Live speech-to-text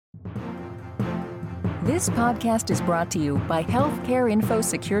This podcast is brought to you by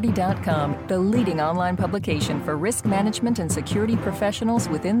HealthcareInfoSecurity.com, the leading online publication for risk management and security professionals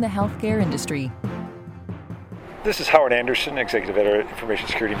within the healthcare industry. This is Howard Anderson, Executive Editor at Information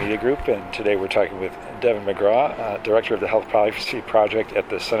Security Media Group, and today we're talking with Devin McGraw, Director of the Health Privacy Project at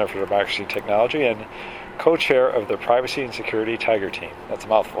the Center for Democracy and Technology, and co-chair of the Privacy and Security Tiger Team. That's a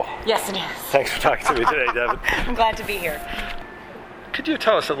mouthful. Yes, it is. Thanks for talking to me today, Devin. I'm glad to be here. Could you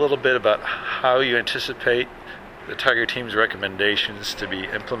tell us a little bit about how you anticipate the Tiger Team's recommendations to be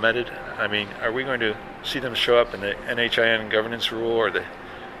implemented? I mean, are we going to see them show up in the NHIN governance rule or the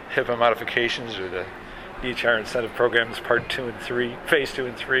HIPAA modifications or the EHR incentive programs part 2 and 3, phase 2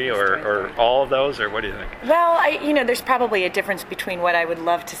 and 3, or all of those, or what do you think? Well, there's probably a difference between what I would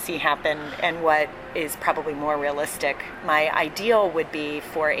love to see happen and what is probably more realistic. My ideal would be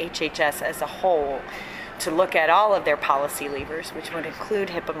for HHS as a whole to look at all of their policy levers, which would include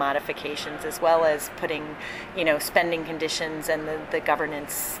HIPAA modifications, as well as putting, spending conditions and the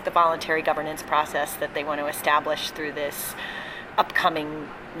governance, the voluntary governance process that they want to establish through this upcoming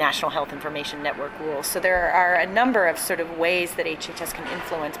National Health Information Network rules. So there are a number of sort of ways that HHS can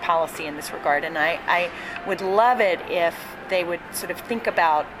influence policy in this regard, and I would love it if they would sort of think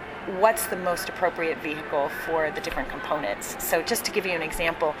about what's the most appropriate vehicle for the different components. So just to give you an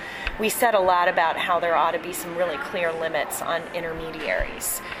example, we said a lot about how there ought to be some really clear limits on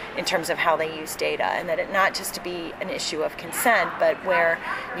intermediaries in terms of how they use data, and that it not just to be an issue of consent, but where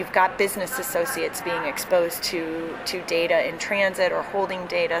you've got business associates being exposed to data in transit or holding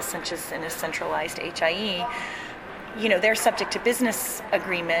data, such as in a centralized HIE, they're subject to business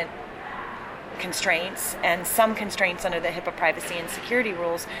agreement constraints and some constraints under the HIPAA privacy and security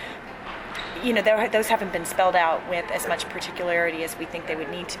rules. Those haven't been spelled out with as much particularity as we think they would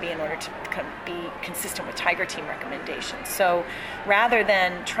need to be in order to be consistent with Tiger Team recommendations. So rather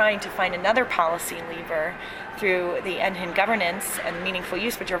than trying to find another policy lever through the NHIN governance and meaningful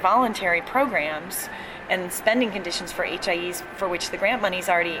use, which are voluntary programs, and spending conditions for HIEs for which the grant money is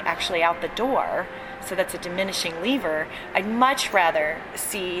already actually out the door, so that's a diminishing lever, I'd much rather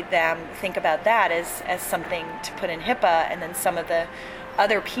see them think about that as something to put in HIPAA, and then some of the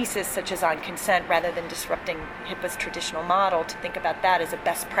other pieces, such as on consent, rather than disrupting HIPAA's traditional model, to think about that as a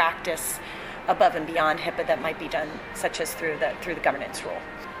best practice above and beyond HIPAA that might be done, such as through the governance rule.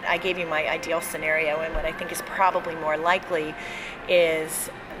 I gave you my ideal scenario, and what I think is probably more likely is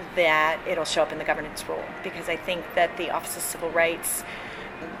that it'll show up in the governance rule, because I think that the Office of Civil Rights,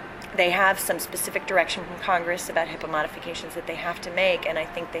 they have some specific direction from Congress about HIPAA modifications that they have to make, and I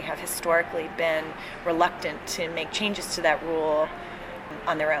think they have historically been reluctant to make changes to that rule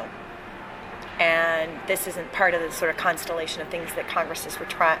on their own. And this isn't part of the sort of constellation of things that Congress is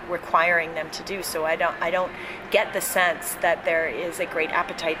requiring them to do. So I don't get the sense that there is a great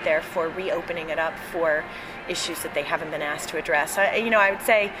appetite there for reopening it up for issues that they haven't been asked to address. I would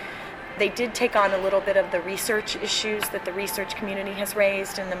say they did take on a little bit of the research issues that the research community has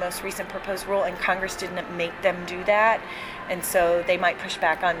raised in the most recent proposed rule, and Congress didn't make them do that. And so they might push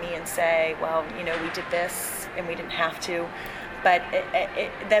back on me and say, well, we did this and we didn't have to. But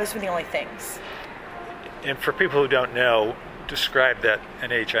those were the only things. And for people who don't know, describe that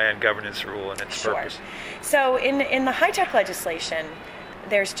NHIN governance rule and its purpose. So in the high-tech legislation,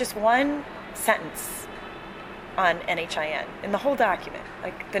 there's just one sentence on NHIN in the whole document.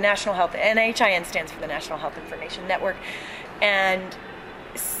 Like the National Health, NHIN stands for the National Health Information Network. And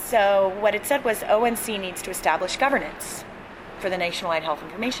so what it said was ONC needs to establish governance for the Nationwide Health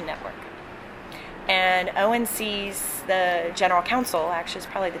Information Network. And ONC's, the general counsel, actually it's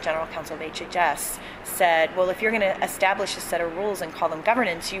probably the general counsel of HHS, said, well, if you're going to establish a set of rules and call them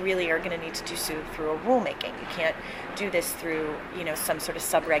governance, you really are going to need to do so through a rulemaking. You can't do this through, some sort of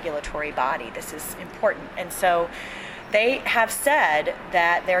sub-regulatory body. This is important. And so they have said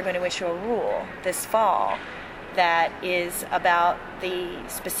that they're going to issue a rule this fall that is about the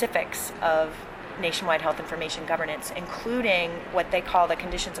specifics of nationwide health information governance, including what they call the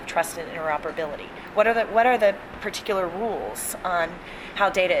conditions of trust and interoperability. What are the particular rules on how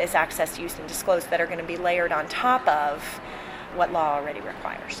data is accessed, used, and disclosed that are going to be layered on top of what law already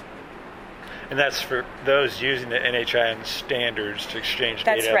requires? And that's for those using the NHIN standards to exchange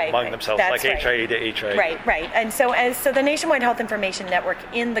that's data right, among right. themselves, that's like right. HIE to HIE. Right. And so the Nationwide Health Information Network,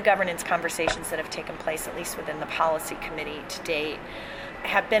 in the governance conversations that have taken place, at least within the policy committee to date,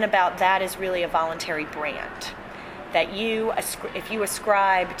 have been about that as really a voluntary brand. That if you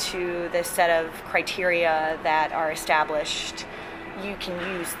ascribe to the set of criteria that are established, you can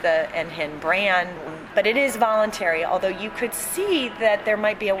use the NHIN brand, but it is voluntary, although you could see that there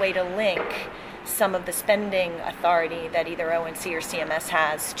might be a way to link some of the spending authority that either ONC or CMS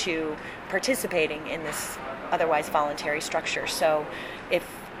has to participating in this otherwise voluntary structure. So if,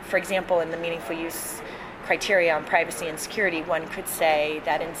 for example, in the meaningful use criteria on privacy and security, one could say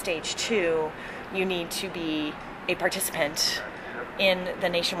that in stage 2, you need to be a participant in the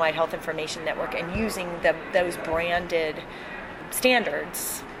Nationwide Health Information Network and using those branded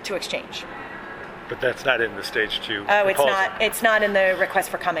standards to exchange. But that's not in the stage 2 Oh, proposal. it's not in the request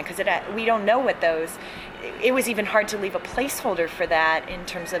for comment because we don't know what those. It was even hard to leave a placeholder for that in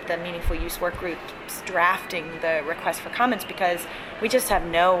terms of the meaningful use work groups drafting the request for comments because we just have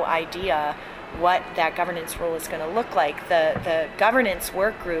no idea what that governance rule is going to look like. The governance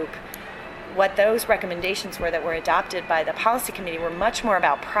work group, what those recommendations were that were adopted by the policy committee were much more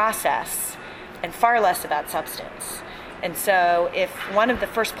about process and far less about substance. And so if one of the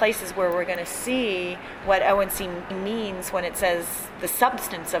first places where we're going to see what ONC means when it says the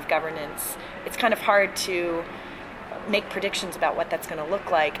substance of governance, it's kind of hard to make predictions about what that's going to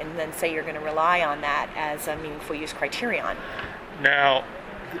look like and then say you're going to rely on that as a meaningful use criterion. Now,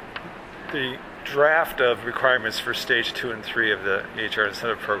 the draft of requirements for stage 2 and 3 of the EHR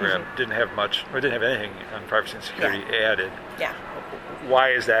incentive program didn't have anything on privacy and security added. Yeah.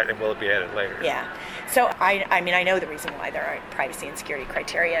 Why is that, and will it be added later? Yeah. So I mean I know the reason why there aren't privacy and security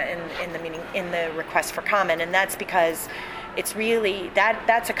criteria in the request for comment, and that's because it's really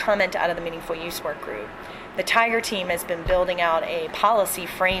that's a comment out of the meaningful use work group. The Tiger team has been building out a policy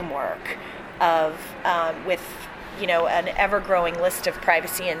framework of with an ever-growing list of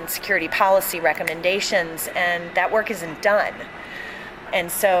privacy and security policy recommendations, and that work isn't done. And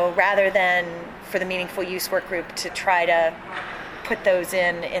so rather than for the meaningful use work group to try to put those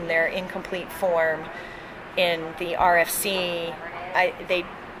in their incomplete form in the RFC, they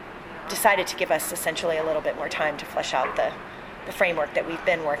decided to give us essentially a little bit more time to flesh out the framework that we've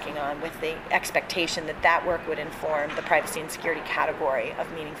been working on with the expectation that work would inform the privacy and security category of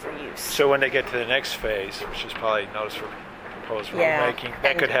meaningful use. So when they get to the next phase, which is probably notice for proposed rulemaking,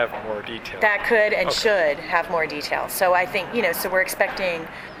 that could have more detail. That could and should have more detail. So I think, so we're expecting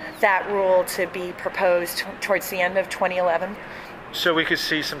that rule to be proposed towards the end of 2011. So we could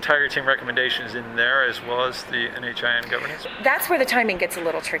see some Tiger Team recommendations in there as well as the NHIN governance? That's where the timing gets a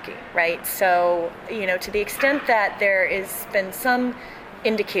little tricky, right? So, to the extent that there has been some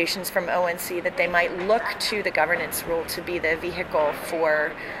indications from ONC that they might look to the governance rule to be the vehicle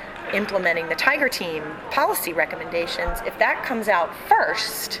for implementing the Tiger Team policy recommendations, if that comes out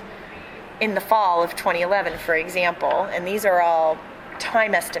first in the fall of 2011, for example, and these are all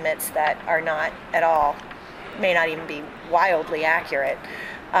time estimates that are not at all, may not even be wildly accurate.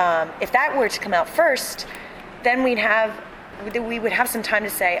 If that were to come out first, then we would have some time to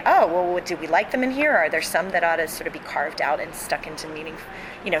say, oh, well, do we like them in here? Are there some that ought to sort of be carved out and stuck into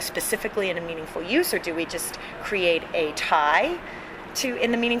specifically in a meaningful use, or do we just create a tie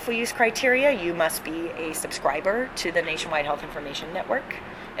in the meaningful use criteria? You must be a subscriber to the Nationwide Health Information Network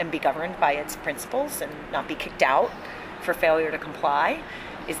and be governed by its principles and not be kicked out for failure to comply.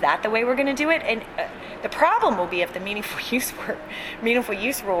 Is that the way we're going to do it? And the problem will be if the meaningful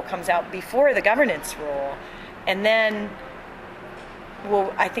use rule comes out before the governance rule, and then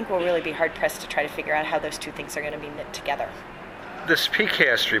I think we'll really be hard pressed to try to figure out how those two things are going to be knit together. This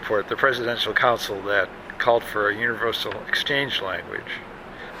PCAST report, the Presidential Council that called for a universal exchange language,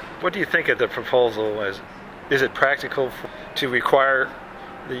 what do you think of the proposal? Is it practical to require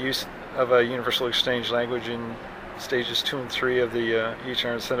the use of a universal exchange language in stages 2 and 3 of the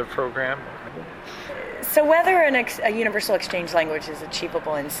EHR incentive program? So whether a universal exchange language is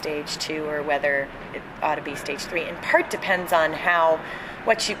achievable in stage 2 or whether it ought to be stage 3, in part depends on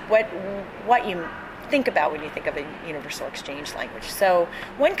what you think about when you think of a universal exchange language. So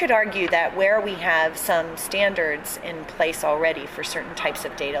one could argue that where we have some standards in place already for certain types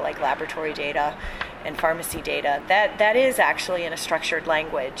of data, like laboratory data and pharmacy data, that is actually in a structured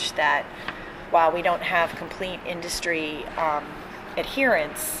language that, while we don't have complete industry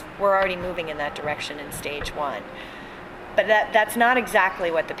adherence, we're already moving in that direction in stage 1. But that's not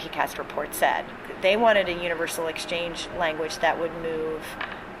exactly what the PCAST report said. They wanted a universal exchange language that would move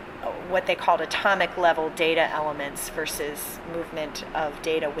what they called atomic level data elements versus movement of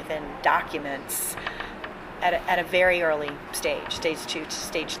data within documents at a very early stage 2 to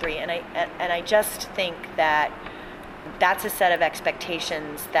stage 3. And I just think that that's a set of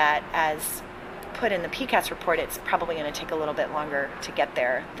expectations that, as put in the PCAST report, it's probably going to take a little bit longer to get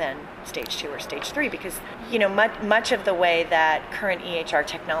there than stage 2 or stage 3 because, much of the way that current EHR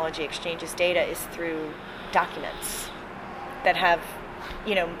technology exchanges data is through documents that have,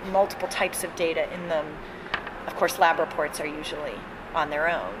 multiple types of data in them. Of course, lab reports are usually on their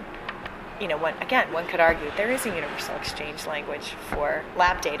own. one could argue there is a universal exchange language for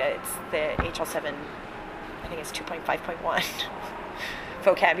lab data. It's the HL7, I think it's 2.5.1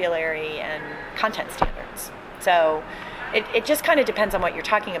 vocabulary and content standards. So it just kind of depends on what you're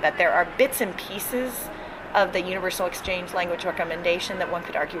talking about. There are bits and pieces of the universal exchange language recommendation that one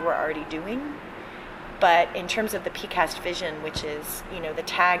could argue we're already doing. But in terms of the PCAST vision, which is, the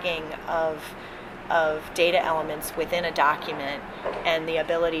tagging of data elements within a document and the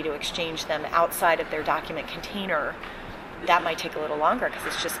ability to exchange them outside of their document container, that might take a little longer because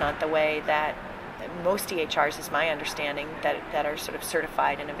it's just not the way that most EHRs, is my understanding, that are sort of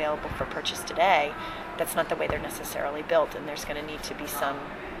certified and available for purchase today. That's not the way they're necessarily built, and there's going to need to be some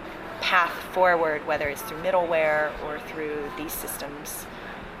path forward, whether it's through middleware or through these systems,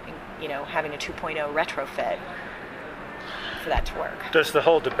 having a 2.0 retrofit for that to work. Does the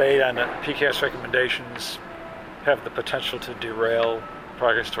whole debate on the PCAST recommendations have the potential to derail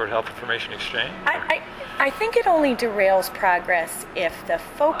progress toward health information exchange? I think it only derails progress if the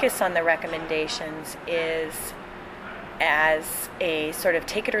focus on the recommendations is as a sort of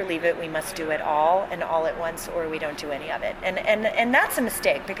take it or leave it, we must do it all and all at once, or we don't do any of it. And that's a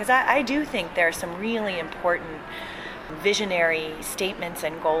mistake, because I do think there are some really important visionary statements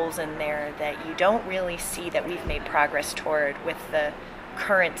and goals in there that you don't really see that we've made progress toward with the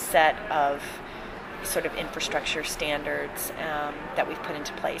current set of sort of infrastructure standards that we've put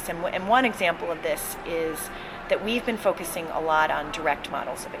into place. And one example of this is that we've been focusing a lot on direct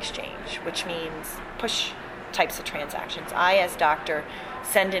models of exchange, which means push types of transactions. I, as doctor,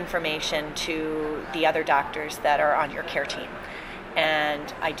 send information to the other doctors that are on your care team.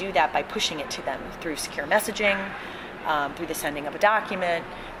 And I do that by pushing it to them through secure messaging, through the sending of a document,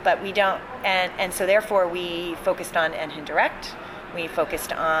 but we don't, and so therefore we focused on NHIN Direct. We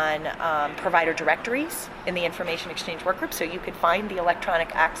focused on provider directories in the information exchange workgroup, so you could find the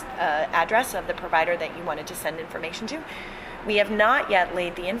electronic address of the provider that you wanted to send information to. We have not yet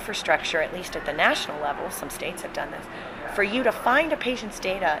laid the infrastructure, at least at the national level, some states have done this, for you to find a patient's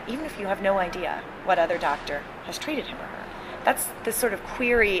data, even if you have no idea what other doctor has treated him or her. That's the sort of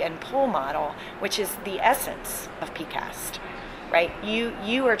query and pull model, which is the essence of PCAST, right?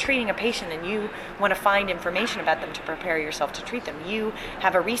 You are treating a patient and you want to find information about them to prepare yourself to treat them. You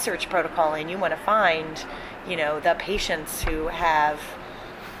have a research protocol and you want to find, the patients who have,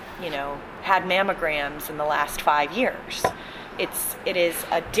 had mammograms in the last 5 years. It is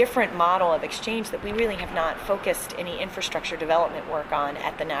a different model of exchange that we really have not focused any infrastructure development work on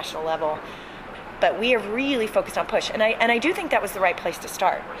at the national level. But we have really focused on push. And I do think that was the right place to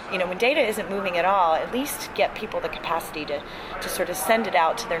start. When data isn't moving at all, at least get people the capacity to sort of send it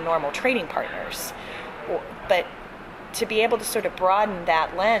out to their normal trading partners. But to be able to sort of broaden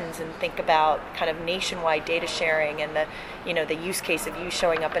that lens and think about kind of nationwide data sharing and the use case of you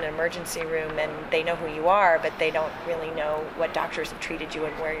showing up in an emergency room and they know who you are, but they don't really know what doctors have treated you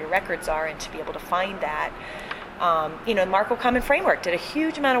and where your records are, and to be able to find that. The Markle Common Framework did a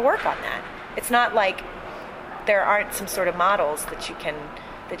huge amount of work on that. It's not like there aren't some sort of models that you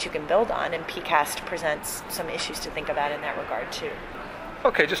can build on, and PCAST presents some issues to think about in that regard too.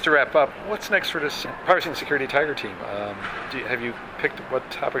 Okay, just to wrap up, what's next for this Privacy and Security Tiger team? Have you picked what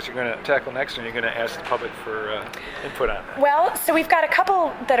topics you're going to tackle next, and you're going to ask the public for input on? Well, so we've got a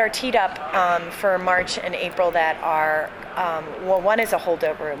couple that are teed up for March and April that are, one is a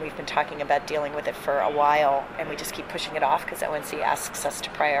holdover, and we've been talking about dealing with it for a while, and we just keep pushing it off because ONC asks us to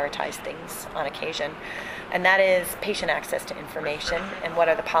prioritize things on occasion. And that is patient access to information, and what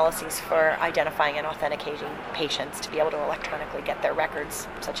are the policies for identifying and authenticating patients to be able to electronically get their records,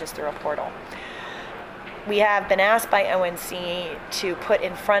 such as through a portal. We have been asked by ONC to put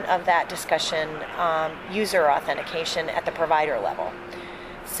in front of that discussion user authentication at the provider level.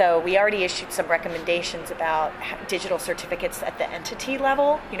 So we already issued some recommendations about digital certificates at the entity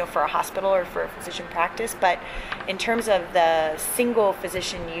level, for a hospital or for a physician practice. But in terms of the single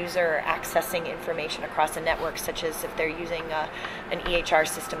physician user accessing information across a network, such as if they're using an EHR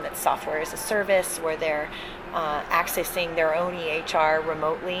system that's software as a service, where they're accessing their own EHR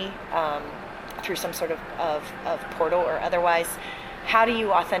remotely through some sort of portal or otherwise, how do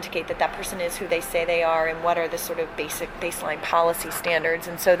you authenticate that that person is who they say they are, and what are the sort of basic baseline policy standards?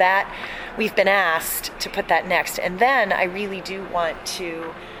 And so that we've been asked to put that next. And then I really do want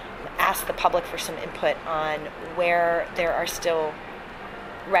to ask the public for some input on where there are still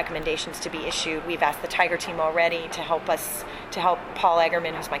recommendations to be issued. We've asked the Tiger team already to help Paul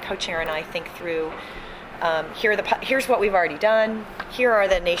Eggerman, who's my co-chair, and I think through here's what we've already done. Here are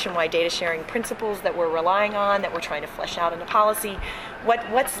the nationwide data sharing principles that we're relying on, that we're trying to flesh out into policy.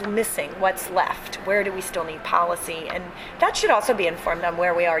 What's missing? What's left? Where do we still need policy? And that should also be informed on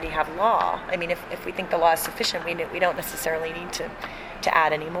where we already have law. I mean, if we think the law is sufficient, we don't necessarily need to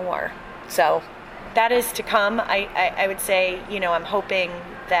add any more. So that is to come. I would say, I'm hoping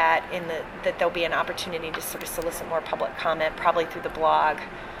that that there'll be an opportunity to sort of solicit more public comment, probably through the blog,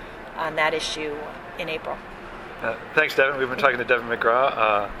 on that issue in April. Thanks, Devin. We've been talking to Devin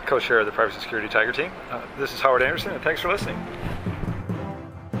McGraw, co-chair of the Privacy Security Tiger Team. This is Howard Anderson, and thanks for listening.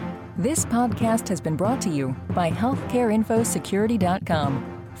 This podcast has been brought to you by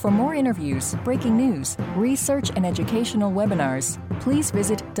healthcareinfosecurity.com. For more interviews, breaking news, research, and educational webinars, please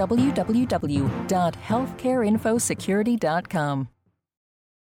visit www.healthcareinfosecurity.com.